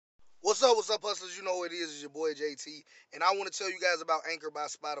What's up, hustlers? You know who it is. It's your boy JT. And I want to tell you guys about Anchor by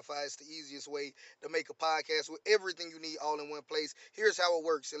Spotify. It's the easiest way to make a podcast with everything you need all in one place. Here's how it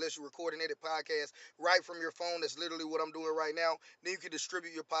works. Unless you record an edit podcast right from your phone, that's literally what I'm doing right now. Then you can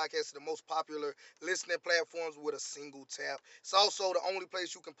distribute your podcast to the most popular listening platforms with a single tap. It's also the only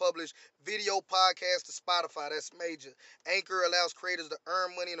place you can publish video podcasts to Spotify. That's major. Anchor allows creators to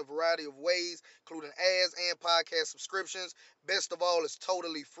earn money in a variety of ways, including ads and podcast subscriptions. Best of all, it's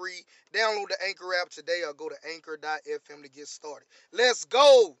totally free. Download the Anchor app today or go to anchor.fm to get started. Let's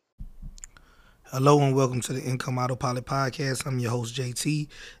go! Hello and welcome to the Income Autopilot Podcast. I'm your host, JT.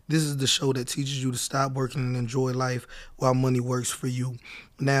 This is the show that teaches you to stop working and enjoy life while money works for you.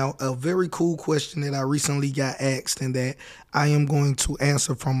 Now, a very cool question that I recently got asked and that I am going to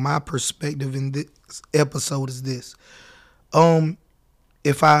answer from my perspective in this episode is this.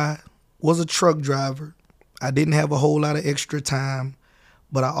 If I was a truck driver, I didn't have a whole lot of extra time,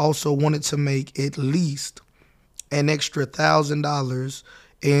 but I also wanted to make at least an extra $1,000,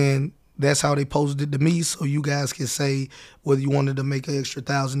 and that's how they posted it to me. So you guys can say whether you wanted to make an extra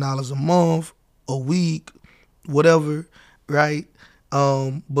 $1,000 a month, a week, whatever, right?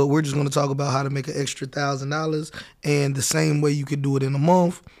 But we're just going to talk about how to make an extra $1,000, and the same way you could do it in a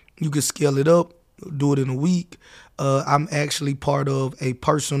month, you could scale it up, do it in a week. I'm actually part of a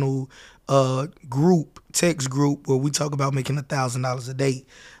personal text group where we talk about making $1,000 a day.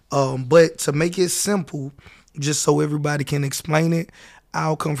 But to make it simple, just so everybody can explain it,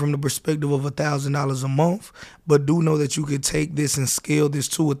 I'll come from the perspective of $1,000 a month, but do know that you could take this and scale this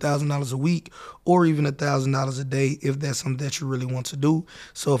to $1,000 a week or even $1,000 a day if that's something that you really want to do.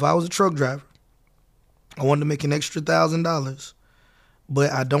 So if I was a truck driver, I wanted to make an extra $1,000,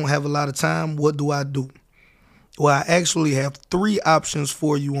 but I don't have a lot of time, what do I do? Well, I actually have three options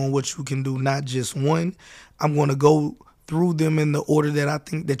for you on what you can do, not just one. I'm going to go through them in the order that I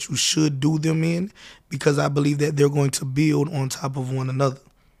think that you should do them in because I believe that they're going to build on top of one another.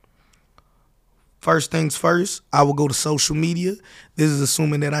 First things first, I will go to social media. This is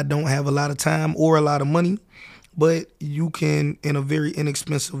assuming that I don't have a lot of time or a lot of money, but you can, in a very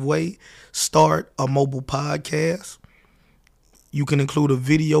inexpensive way, start a mobile podcast. You can include a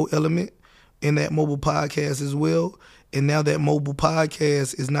video element in that mobile podcast as well. And now that mobile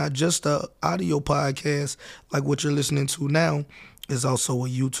podcast is not just a audio podcast like what you're listening to now. It's also a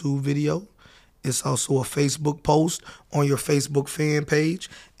YouTube video. It's also a Facebook post on your Facebook fan page.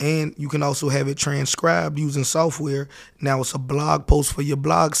 And you can also have it transcribed using software. Now it's a blog post for your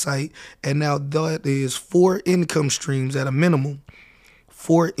blog site. And now that is 4 income streams at a minimum.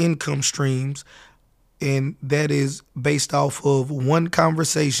 4 income streams. And that is based off of one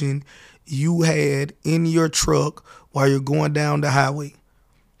conversation you had in your truck while you're going down the highway.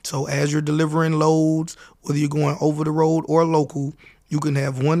 So as you're delivering loads, whether you're going over the road or local, you can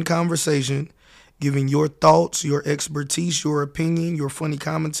have one conversation giving your thoughts, your expertise, your opinion, your funny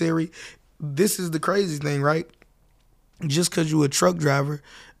commentary. This is the crazy thing, right? Just because you're a truck driver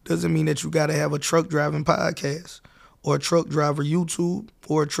doesn't mean that you got to have a truck driving podcast or a truck driver YouTube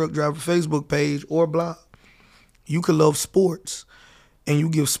or a truck driver Facebook page or blog. You could love sports and you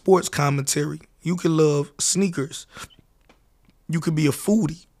give sports commentary. You could love sneakers. You could be a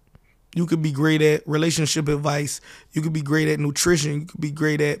foodie. You could be great at relationship advice. You could be great at nutrition. You could be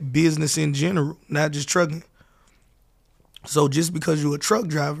great at business in general, not just trucking. So just because you're a truck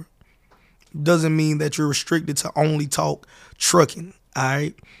driver doesn't mean that you're restricted to only talk trucking, all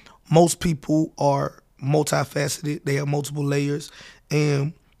right? Most people are multifaceted. They have multiple layers,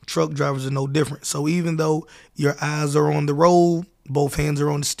 and truck drivers are no different. So even though your eyes are on the road, both hands are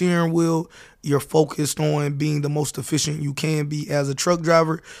on the steering wheel, you're focused on being the most efficient you can be as a truck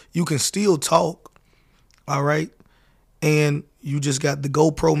driver, you can still talk, all right? And you just got the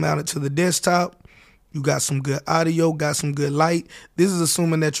GoPro mounted to the desktop. You got some good audio, got some good light. This is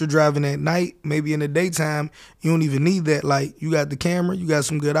assuming that you're driving at night. Maybe in the daytime, you don't even need that light. You got the camera, you got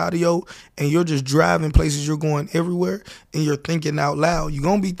some good audio, and you're just driving places, you're going everywhere, and you're thinking out loud. You're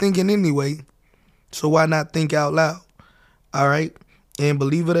going to be thinking anyway, so why not think out loud? All right? And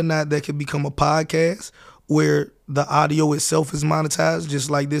believe it or not, that could become a podcast where the audio itself is monetized, just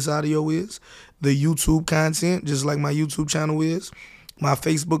like this audio is. The YouTube content, just like my YouTube channel is. My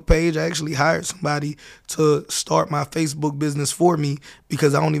Facebook page, I actually hired somebody to start my Facebook business for me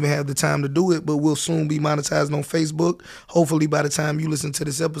because I don't even have the time to do it, but we'll soon be monetized on Facebook. Hopefully by the time you listen to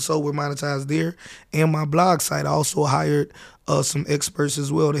this episode, we're monetized there. And my blog site, I also hired some experts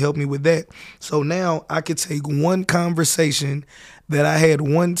as well to help me with that. So now I could take one conversation that I had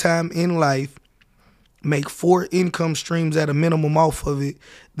one time in life, make 4 income streams at a minimum off of it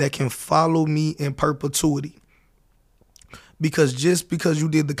that can follow me in perpetuity. because just because you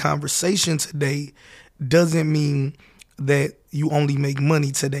did the conversation today doesn't mean that you only make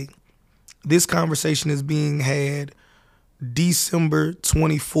money today. This conversation is being had December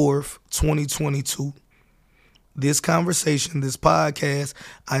 24th, 2022. This conversation, this podcast,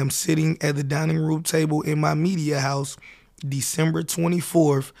 I am sitting at the dining room table in my media house December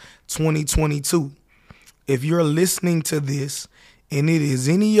 24th, 2022. If you're listening to this and it is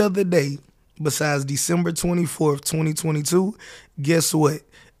any other day besides December 24th, 2022, guess what?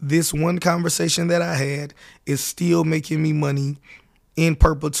 This one conversation that I had is still making me money in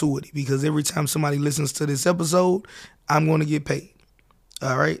perpetuity, because every time somebody listens to this episode, I'm going to get paid.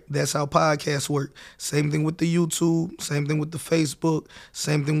 All right, that's how podcasts work. Same thing with the YouTube, same thing with the Facebook,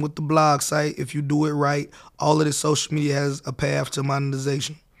 same thing with the blog site. If you do it right, all of this social media has a path to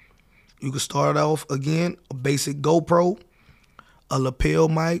monetization. You can start off, again, a basic GoPro, a lapel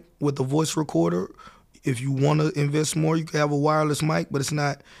mic with a voice recorder. If you want to invest more, you can have a wireless mic, but it's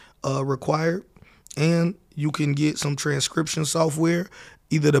not required. And you can get some transcription software,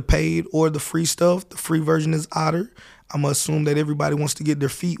 either the paid or the free stuff. The free version is Otter. I'm going to assume that everybody wants to get their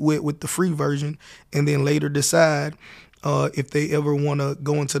feet wet with the free version and then later decide if they ever want to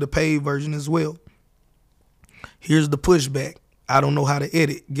go into the paid version as well. Here's the pushback. I don't know how to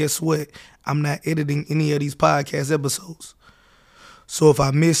edit. Guess what? I'm not editing any of these podcast episodes. So if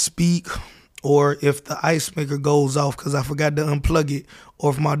I misspeak, or if the ice maker goes off because I forgot to unplug it, or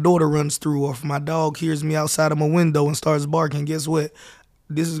if my daughter runs through, or if my dog hears me outside of my window and starts barking, guess what?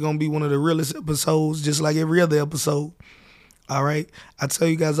 This is going to be one of the realest episodes, just like every other episode. All right? I tell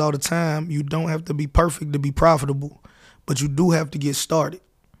you guys all the time, you don't have to be perfect to be profitable, but you do have to get started.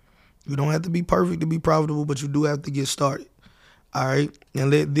 You don't have to be perfect to be profitable, but you do have to get started. All right?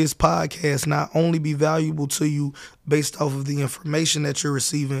 And let this podcast not only be valuable to you based off of the information that you're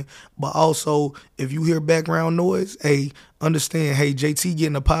receiving, but also if you hear background noise, hey, understand, hey, JT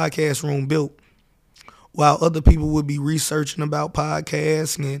getting a podcast room built. While other people would be researching about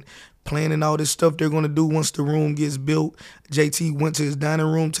podcasts and planning all this stuff they're going to do once the room gets built, JT went to his dining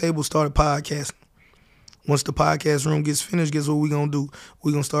room table, started podcasting. Once the podcast room gets finished, guess what we're going to do?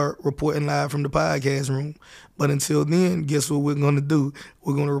 We're going to start reporting live from the podcast room. But until then, guess what we're going to do?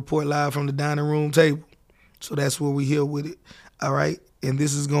 We're going to report live from the dining room table. So that's where we're here with it. All right? And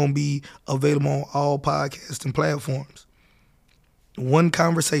this is going to be available on all podcasting platforms. One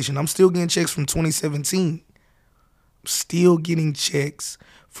conversation. I'm still getting checks from 2017. Still getting checks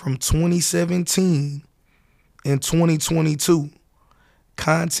from 2017 and 2022.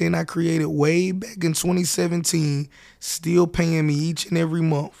 Content I created way back in 2017, still paying me each and every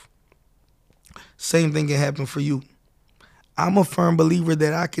month. Same thing can happen for you. I'm a firm believer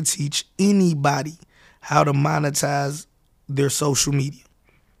that I can teach anybody how to monetize their social media.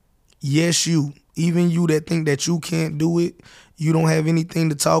 Yes, you. Even you that think that you can't do it, you don't have anything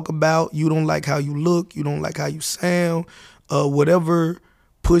to talk about, you don't like how you look, you don't like how you sound, whatever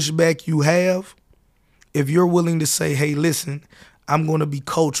pushback you have, if you're willing to say, hey, listen, I'm going to be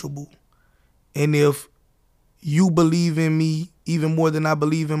coachable. And if you believe in me even more than I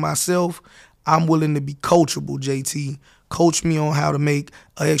believe in myself, I'm willing to be coachable, JT. Coach me on how to make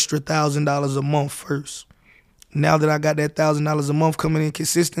an extra $1,000 a month first. Now that I got that $1,000 a month coming in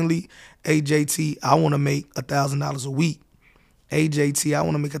consistently, hey, JT, I want to make $1,000 a week. Hey, JT, I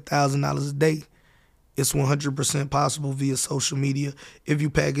want to make $1,000 a day. It's 100% possible via social media if you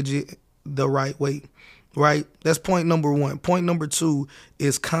package it the right way. Right? That's point number one. Point number two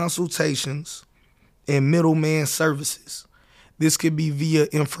is consultations and middleman services. This could be via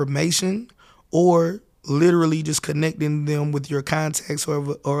information or literally just connecting them with your contacts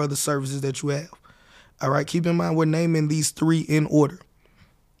or other services that you have. All right? Keep in mind, we're naming these three in order.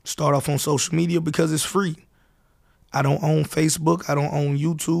 Start off on social media because it's free. I don't own Facebook. I don't own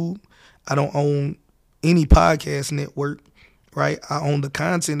YouTube. I don't own any podcast network. Right? I own the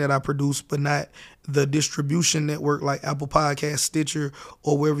content that I produce, but not the distribution network like Apple Podcasts, Stitcher,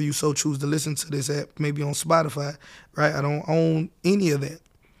 or wherever you so choose to listen to this at, maybe on Spotify. Right? I don't own any of that.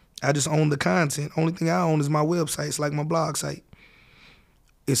 I just own the content. Only thing I own is my website. It's like my blog site.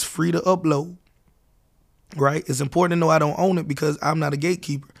 It's free to upload. Right? It's important to know I don't own it because I'm not a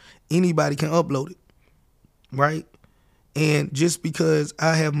gatekeeper. Anybody can upload it. Right? And just because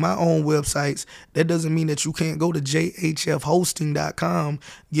I have my own websites, that doesn't mean that you can't go to jhfhosting.com,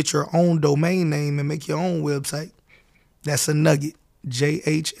 get your own domain name, and make your own website. That's a nugget.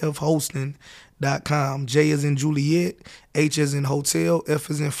 jhfhosting.com. J as in Juliet, H as in hotel, F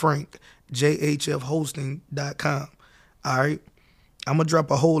as in Frank. jhfhosting.com. All right? I'm going to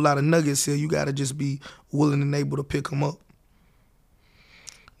drop a whole lot of nuggets here. You got to just be willing and able to pick them up.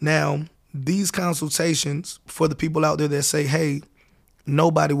 Now, These consultations, for the people out there that say, hey,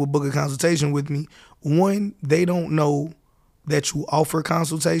 nobody will book a consultation with me, one, they don't know that you offer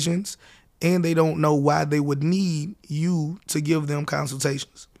consultations, and they don't know why they would need you to give them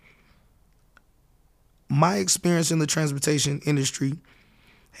consultations. My experience in the transportation industry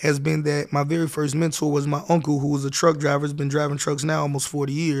has been that my very first mentor was my uncle, who was a truck driver, has been driving trucks now almost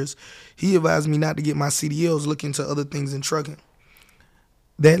 40 years. He advised me not to get my CDLs, look into other things in trucking.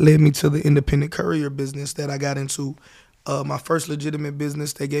 That led me to the independent courier business that I got into. My first legitimate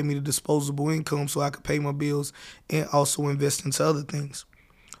business that gave me the disposable income so I could pay my bills and also invest into other things.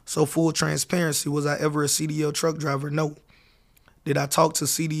 So full transparency, was I ever a CDL truck driver? No. Did I talk to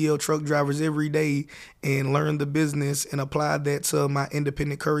CDL truck drivers every day and learn the business and apply that to my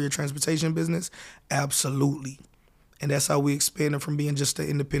independent courier transportation business? Absolutely. And that's how we expanded from being just an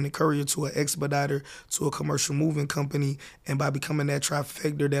independent courier to an expediter to a commercial moving company. And by becoming that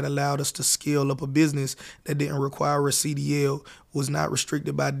trifecta that allowed us to scale up a business that didn't require a CDL, was not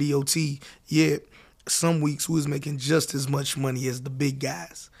restricted by DOT, yet some weeks we was making just as much money as the big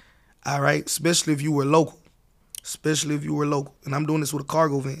guys. All right? Especially if you were local. And I'm doing this with a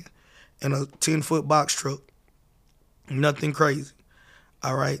cargo van and a 10-foot box truck. Nothing crazy.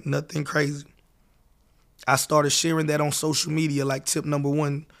 All right? Nothing crazy. I started sharing that on social media, like tip number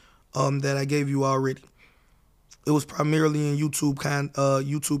one that I gave you already. It was primarily in YouTube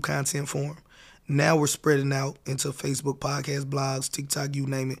content form. Now we're spreading out into Facebook, podcasts, blogs, TikTok, you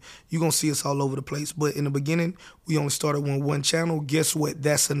name it. You're going to see us all over the place. But in the beginning, we only started on one channel. Guess what?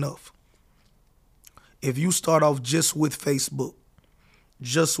 That's enough. If you start off just with Facebook,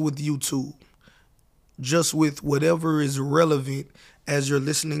 just with YouTube, just with whatever is relevant as you're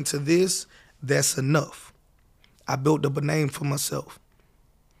listening to this, that's enough. I built up a name for myself.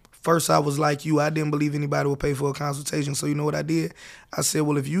 First, I was like you. I didn't believe anybody would pay for a consultation. So you know what I did? I said,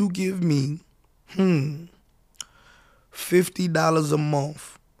 well, if you give me $50 a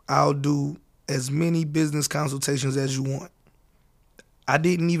month, I'll do as many business consultations as you want. I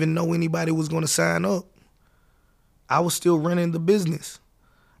didn't even know anybody was going to sign up. I was still running the business.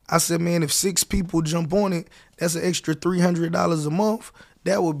 I said, man, if 6 people jump on it, that's an extra $300 a month.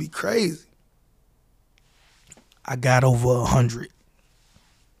 That would be crazy. I got over 100.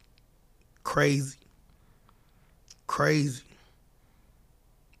 Crazy.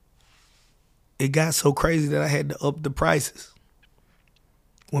 It got so crazy that I had to up the prices.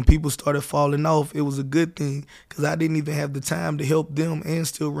 When people started falling off, it was a good thing because I didn't even have the time to help them and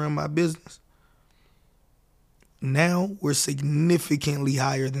still run my business. Now we're significantly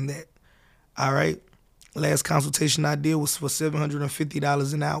higher than that. All right? Last consultation I did was for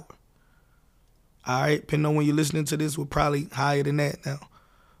 $750 an hour. All right? Depending on when you're listening to this, we're probably higher than that now.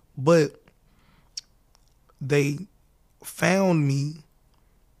 But they found me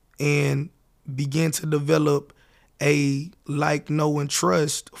and began to develop a like, know, and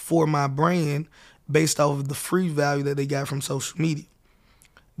trust for my brand based off of the free value that they got from social media.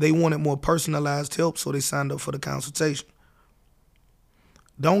 They wanted more personalized help, so they signed up for the consultation.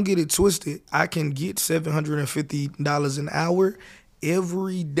 Don't get it twisted. I can get $750 an hour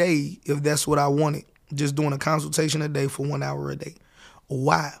every day if that's what I wanted, just doing a consultation a day for 1 hour a day.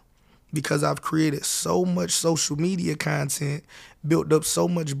 Why? Because I've created so much social media content, built up so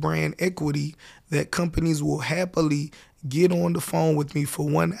much brand equity that companies will happily get on the phone with me for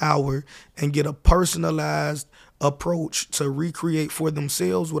 1 hour and get a personalized approach to recreate for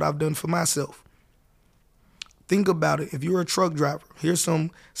themselves what I've done for myself. Think about it. If you're a truck driver, here's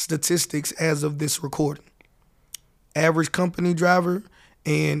some statistics as of this recording. Average company driver,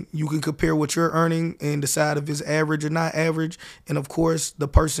 and you can compare what you're earning and decide if it's average or not average. And of course, the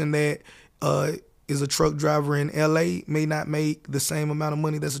person that is a truck driver in LA may not make the same amount of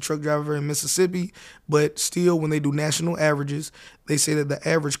money that's a truck driver in Mississippi, but still, when they do national averages, they say that the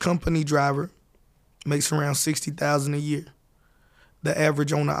average company driver makes around $60,000 a year. The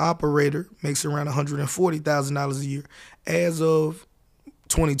average owner operator makes around $140,000 a year as of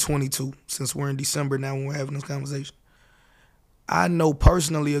 2022, since we're in December now when we're having this conversation. I know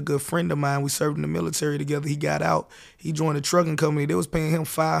personally a good friend of mine, we served in the military together. He got out, he joined a trucking company. They was paying him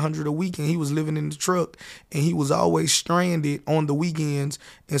 $500 a week, and he was living in the truck, and he was always stranded on the weekends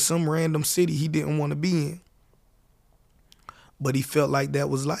in some random city he didn't want to be in. But he felt like that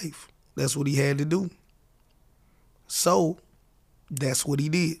was life. That's what he had to do. So that's what he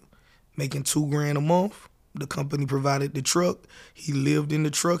did. Making $2,000 a month. The company provided the truck. He lived in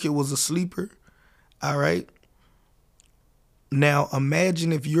the truck. It was a sleeper. All right. Now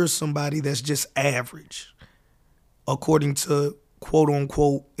imagine if you're somebody that's just average, according to quote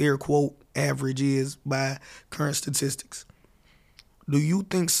unquote, air quote, average is by current statistics. Do you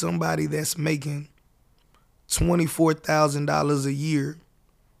think somebody that's making $24,000 a year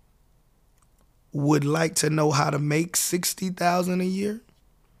would like to know how to make $60,000 a year?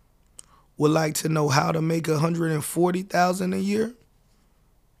 Would like to know how to make $140,000 a year?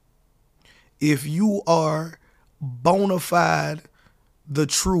 If you are bona fide the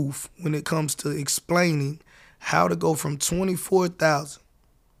truth when it comes to explaining how to go from 24,000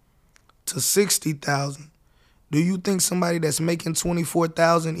 to 60,000, do you think somebody that's making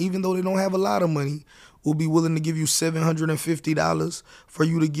 24,000, even though they don't have a lot of money, will be willing to give you $750 for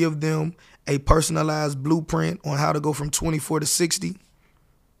you to give them a personalized blueprint on how to go from 24 to 60?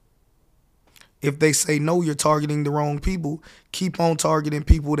 If they say no, you're targeting the wrong people. Keep on targeting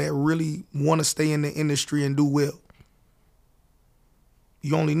people that really want to stay in the industry and do well.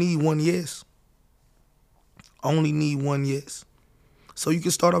 You only need one yes. Only need one yes. So you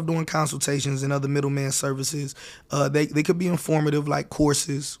can start off doing consultations and other middleman services. They could be informative, like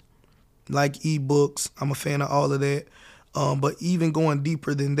courses, like ebooks. I'm a fan of all of that. But even going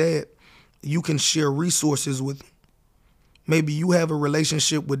deeper than that, you can share resources with them. Maybe you have a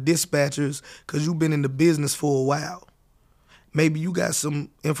relationship with dispatchers because you've been in the business for a while. Maybe you got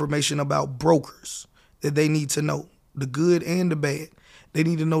some information about brokers that they need to know, the good and the bad. They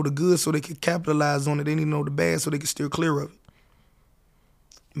need to know the good so they can capitalize on it. They need to know the bad so they can steer clear of it.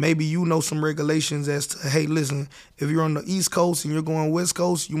 Maybe you know some regulations as to, hey, listen, if you're on the East Coast and you're going West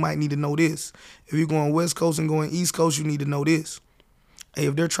Coast, you might need to know this. If you're going West Coast and going East Coast, you need to know this. Hey,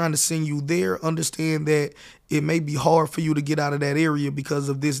 if they're trying to send you there, understand that it may be hard for you to get out of that area because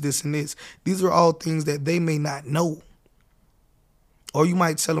of this, this, and this. These are all things that they may not know. Or you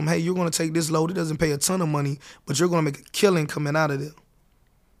might tell them, hey, you're going to take this load. It doesn't pay a ton of money, but you're going to make a killing coming out of there.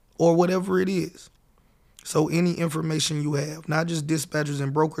 Or whatever it is. So any information you have, not just dispatchers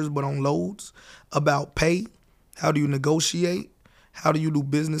and brokers, but on loads, about pay, how do you negotiate, how do you do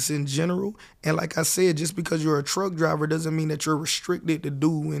business in general? And like I said, just because you're a truck driver doesn't mean that you're restricted to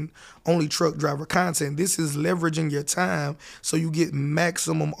doing only truck driver content. This is leveraging your time so you get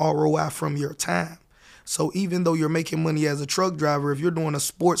maximum ROI from your time. So even though you're making money as a truck driver, if you're doing a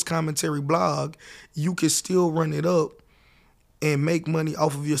sports commentary blog, you can still run it up and make money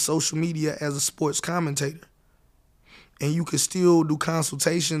off of your social media as a sports commentator. And you can still do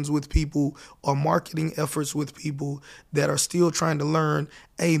consultations with people or marketing efforts with people that are still trying to learn,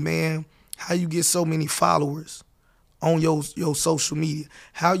 hey man, how you get so many followers on your social media,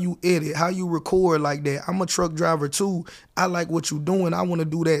 how you edit, how you record like that. I'm a truck driver too. I like what you're doing. I want to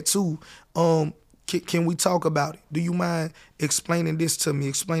do that too. Can we talk about it? Do you mind explaining this to me,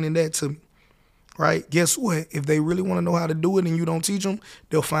 explaining that to me? Right? Guess what? If they really want to know how to do it and you don't teach them,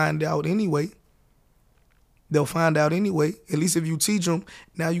 they'll find out anyway. They'll find out anyway. At least if you teach them,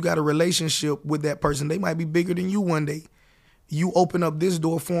 now you got a relationship with that person. They might be bigger than you one day. You open up this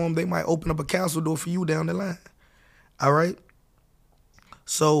door for them, they might open up a castle door for you down the line. All right?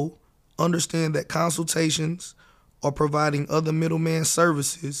 So understand that consultations are providing other middleman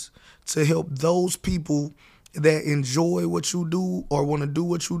services to help those people that enjoy what you do or want to do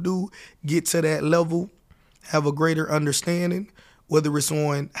what you do get to that level, have a greater understanding, whether it's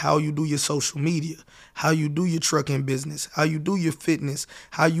on how you do your social media, how you do your trucking business, how you do your fitness,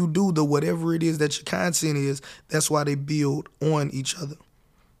 how you do the whatever it is that your content is. That's why they build on each other.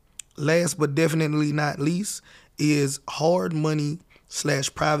 Last but definitely not least is hard money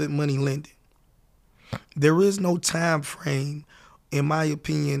 / private money lending. There is no time frame, in my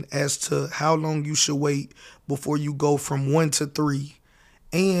opinion, as to how long you should wait before you go from 1 to 3.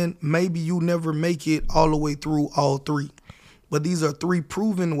 And maybe you never make it all the way through all 3. But these are 3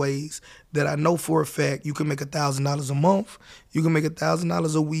 proven ways that I know for a fact you can make $1,000 a month, you can make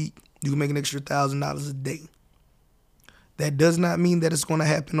 $1,000 a week, you can make an extra $1,000 a day. That does not mean that it's going to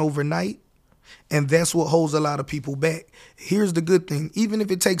happen overnight, and that's what holds a lot of people back. Here's the good thing. Even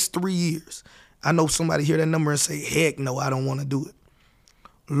if it takes 3 years, I know somebody hear that number and say, heck no, I don't want to do it.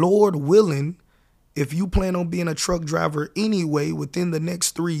 Lord willing, if you plan on being a truck driver anyway within the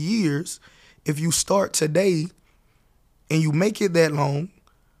next 3 years, if you start today and you make it that long,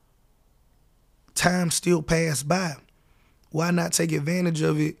 time still pass by. Why not take advantage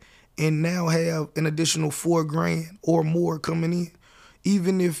of it and now have an additional $4,000 or more coming in?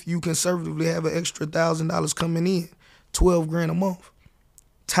 Even if you conservatively have an extra $1,000 coming in, $12,000 a month.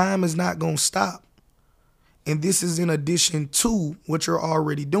 Time is not going to stop. And this is in addition to what you're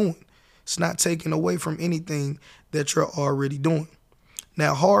already doing. It's not taking away from anything that you're already doing.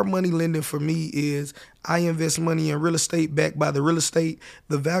 Now, hard money lending for me is I invest money in real estate backed by the real estate.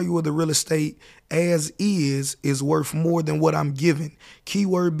 The value of the real estate as is worth more than what I'm giving.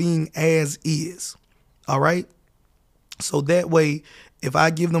 Keyword being as is. All right? So that way, if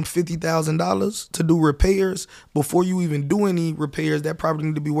I give them $50,000 to do repairs, before you even do any repairs, that property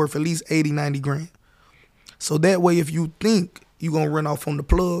need to be worth at least 80, 90 grand. So that way, if you think you're going to run off on the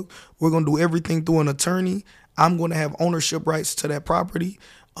plug, we're going to do everything through an attorney. I'm going to have ownership rights to that property.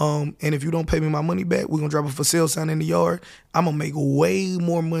 And if you don't pay me my money back, we're going to drop a for sale sign in the yard. I'm going to make way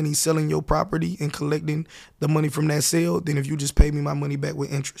more money selling your property and collecting the money from that sale than if you just pay me my money back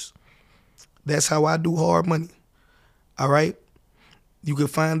with interest. That's how I do hard money. All right? You can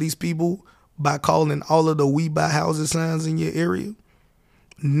find these people by calling all of the We Buy Houses signs in your area.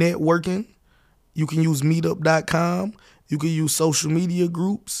 Networking. You can use meetup.com. You can use social media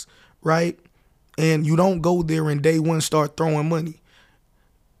groups, right? And you don't go there and day one start throwing money.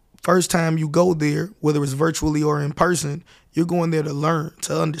 First time you go there, whether it's virtually or in person, you're going there to learn,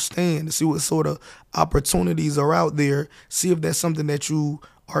 to understand, to see what sort of opportunities are out there, see if that's something that you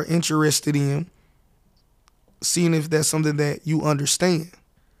are interested in, seeing if that's something that you understand.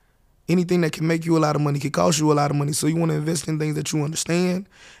 Anything that can make you a lot of money can cost you a lot of money. So you want to invest in things that you understand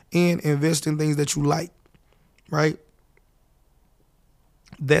and invest in things that you like, right?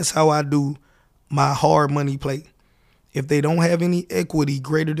 That's how I do my hard money play. If they don't have any equity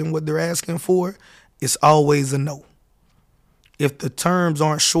greater than what they're asking for, it's always a no. If the terms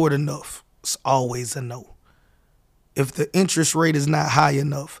aren't short enough, it's always a no. If the interest rate is not high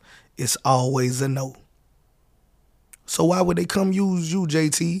enough, it's always a no. So why would they come use you,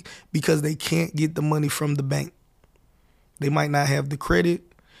 JT? Because they can't get the money from the bank. They might not have the credit.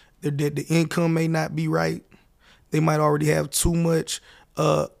 Their debt to income may not be right. They might already have too much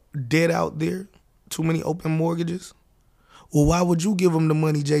debt out there, too many open mortgages. Well, why would you give them the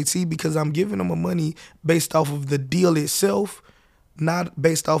money, JT? Because I'm giving them the money based off of the deal itself, not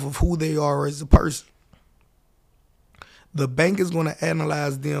based off of who they are as a person. The bank is going to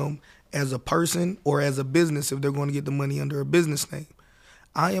analyze them as a person or as a business if they're going to get the money under a business name.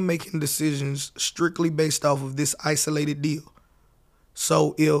 I am making decisions strictly based off of this isolated deal.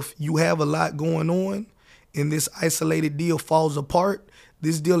 So if you have a lot going on and this isolated deal falls apart,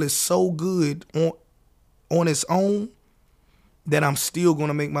 this deal is so good on its own that I'm still going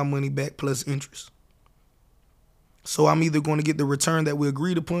to make my money back plus interest. So I'm either going to get the return that we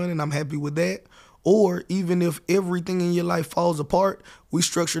agreed upon and I'm happy with that, or even if everything in your life falls apart, we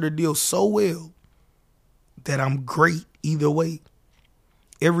structured a deal so well that I'm great either way.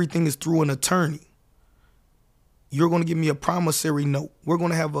 Everything is through an attorney. You're going to give me a promissory note. We're going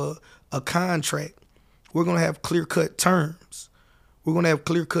to have a contract. We're going to have clear-cut terms. We're going to have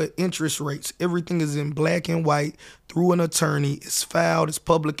clear-cut interest rates. Everything is in black and white through an attorney. It's filed. It's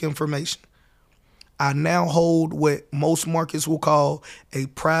public information. I now hold what most markets will call a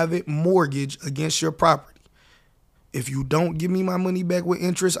private mortgage against your property. If you don't give me my money back with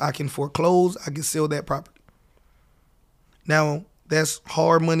interest, I can foreclose. I can sell that property. Now, that's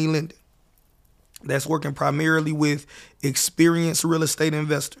hard money lending. That's working primarily with experienced real estate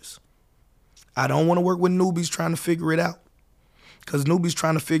investors. I don't want to work with newbies trying to figure it out. Because newbies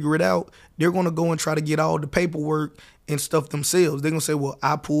trying to figure it out, they're going to go and try to get all the paperwork and stuff themselves. They're going to say, well,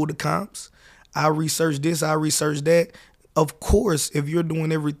 I pulled the comps. I researched this. I researched that. Of course, if you're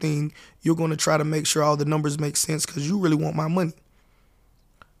doing everything, you're going to try to make sure all the numbers make sense because you really want my money.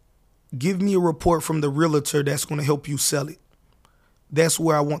 Give me a report from the realtor that's going to help you sell it. That's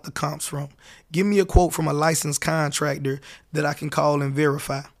where I want the comps from. Give me a quote from a licensed contractor that I can call and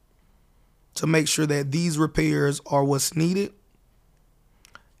verify to make sure that these repairs are what's needed.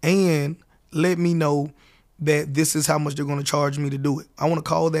 And let me know that this is how much they're going to charge me to do it. I want to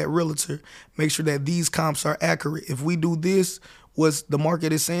call that realtor, make sure that these comps are accurate. If we do this, what the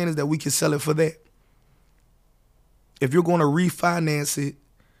market is saying is that we can sell it for that. If you're going to refinance it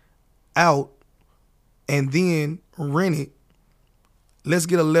out and then rent it, let's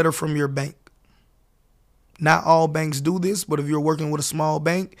get a letter from your bank. Not all banks do this, but if you're working with a small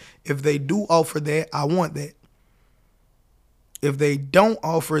bank, if they do offer that, I want that. If they don't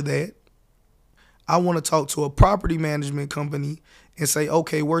offer that, I want to talk to a property management company and say,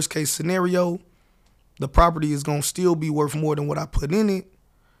 okay, worst case scenario, the property is going to still be worth more than what I put in it.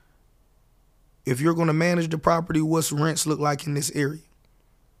 If you're going to manage the property, what's rents look like in this area?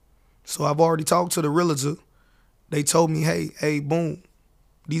 So I've already talked to the realtor. They told me, hey, boom,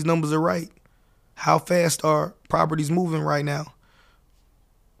 these numbers are right. How fast are properties moving right now?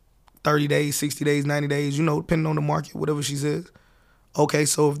 30 days, 60 days, 90 days, depending on the market, whatever she says. Okay,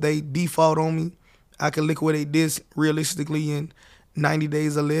 so if they default on me, I can liquidate this realistically in 90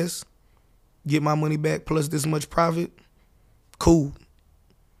 days or less, get my money back plus this much profit. Cool.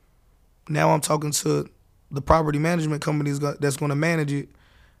 Now I'm talking to the property management company that's going to manage it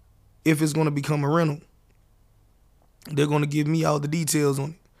if it's going to become a rental. They're going to give me all the details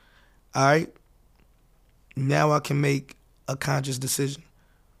on it. All right? Now I can make a conscious decision.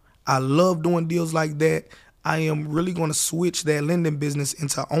 I love doing deals like that. I am really going to switch that lending business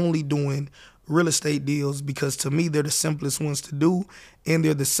into only doing real estate deals because to me they're the simplest ones to do and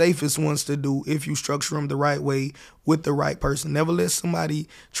they're the safest ones to do if you structure them the right way with the right person. Never let somebody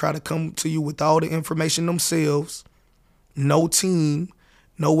try to come to you with all the information themselves, no team,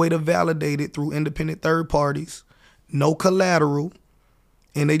 no way to validate it through independent third parties, no collateral,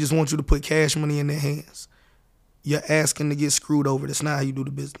 and they just want you to put cash money in their hands. You're asking to get screwed over. That's not how you do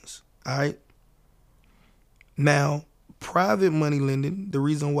the business. All right? Now, private money lending, the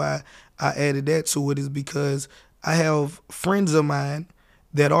reason why I added that to it is because I have friends of mine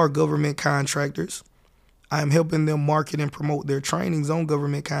that are government contractors. I'm helping them market and promote their trainings on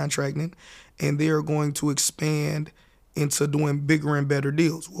government contracting, and they are going to expand into doing bigger and better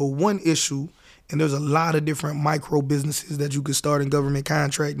deals. Well, one issue, and there's a lot of different micro businesses that you could start in government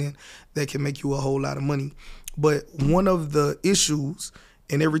contracting that can make you a whole lot of money. But one of the issues,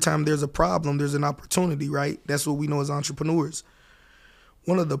 and every time there's a problem, there's an opportunity, right? That's what we know as entrepreneurs.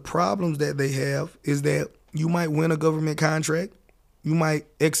 One of the problems that they have is that you might win a government contract. You might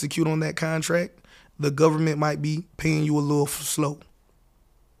execute on that contract. The government might be paying you a little slow.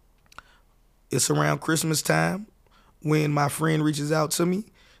 It's around Christmas time when my friend reaches out to me.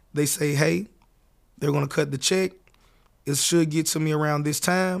 They say, hey, they're going to cut the check. It should get to me around this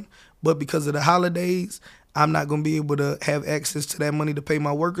time. But because of the holidays, I'm not going to be able to have access to that money to pay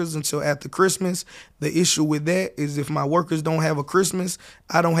my workers until after Christmas. The issue with that is if my workers don't have a Christmas,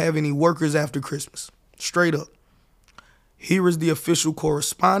 I don't have any workers after Christmas. Straight up. Here is the official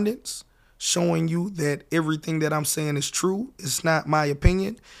correspondence showing you that everything that I'm saying is true. It's not my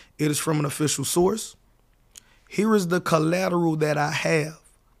opinion. It is from an official source. Here is the collateral that I have.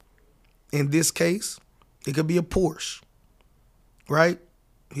 In this case, it could be a Porsche, right?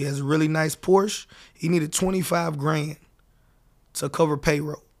 He has a really nice Porsche. He needed 25 grand to cover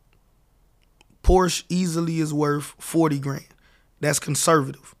payroll. Porsche easily is worth 40 grand. That's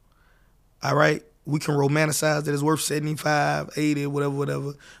conservative. All right? We can romanticize that it's worth 75, 80,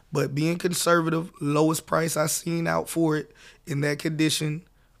 whatever. But being conservative, lowest price I seen out for it in that condition,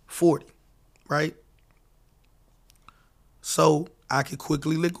 40, right? So I could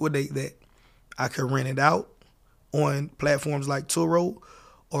quickly liquidate that. I could rent it out on platforms like Turo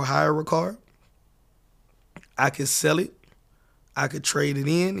or hire a car. I could sell it. I could trade it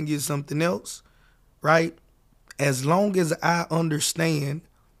in and get something else, right? As long as I understand,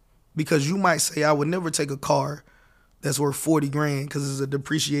 because you might say I would never take a car that's worth 40 grand because it's a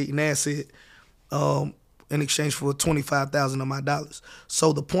depreciating asset in exchange for 25,000 of my dollars.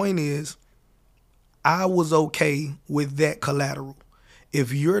 So the point is, I was okay with that collateral.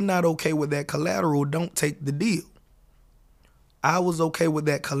 If you're not okay with that collateral, don't take the deal. I was okay with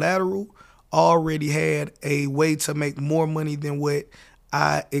that collateral, already had a way to make more money than what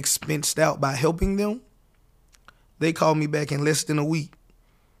I expensed out by helping them. They called me back in less than a week.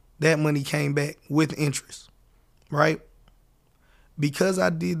 That money came back with interest, right? Because I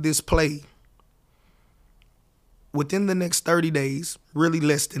did this play, within the next 30 days, really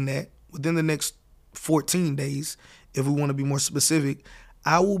less than that, within the next 14 days, if we want to be more specific,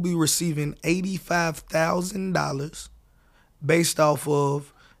 I will be receiving $85,000 based off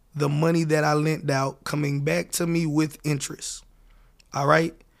of the money that I lent out coming back to me with interest. All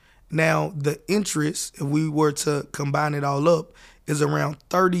right? Now, the interest, if we were to combine it all up, is around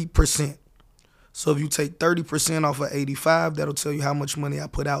 30%. So if you take 30% off of 85, that'll tell you how much money I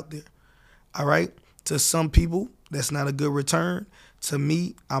put out there. All right? To some people, that's not a good return. To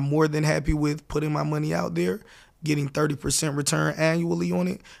me, I'm more than happy with putting my money out there, getting 30% return annually on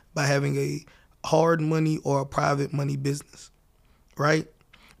it by having a hard money or a private money business, right?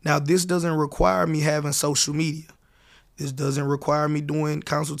 Now, this doesn't require me having social media. This doesn't require me doing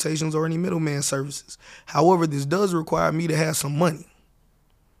consultations or any middleman services. However, this does require me to have some money.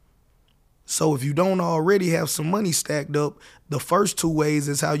 So if you don't already have some money stacked up, the first two ways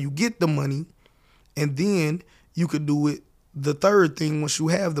is how you get the money, and then you could do it the third thing once you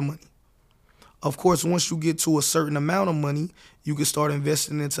have the money. Of course, once you get to a certain amount of money, you can start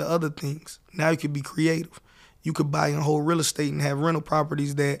investing into other things. Now you can be creative. You could buy in whole real estate and have rental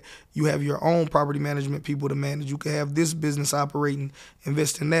properties that you have your own property management people to manage. You could have this business operating,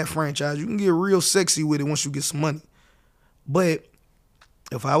 invest in that franchise. You can get real sexy with it once you get some money. But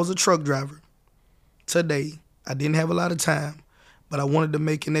if I was a truck driver today, I didn't have a lot of time, but I wanted to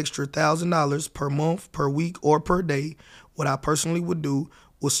make an extra $1,000 per month, per week, or per day, what I personally would do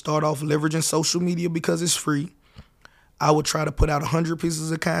was start off leveraging social media because it's free. I would try to put out 100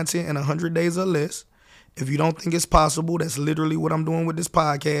 pieces of content in 100 days or less. If you don't think it's possible, that's literally what I'm doing with this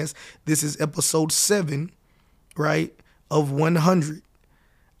podcast. This is episode 7, right, of 100.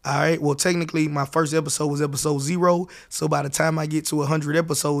 All right. Well, technically, my first episode was episode 0. So by the time I get to 100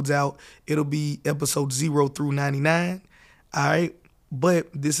 episodes out, it'll be episode 0 through 99. All right. But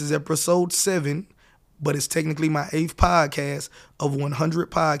this is episode 7, but it's technically my 8th podcast of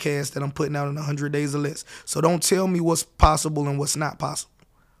 100 podcasts that I'm putting out in 100 days or less. So don't tell me what's possible and what's not possible.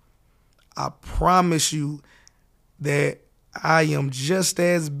 I promise you that I am just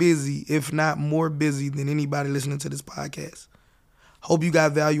as busy, if not more busy, than anybody listening to this podcast. Hope you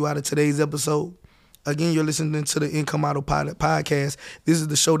got value out of today's episode. Again, you're listening to the Income Model Pilot Podcast. This is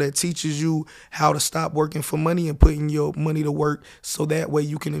the show that teaches you how to stop working for money and putting your money to work so that way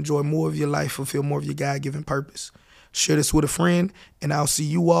you can enjoy more of your life, fulfill more of your God-given purpose. Share this with a friend, and I'll see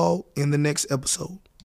you all in the next episode.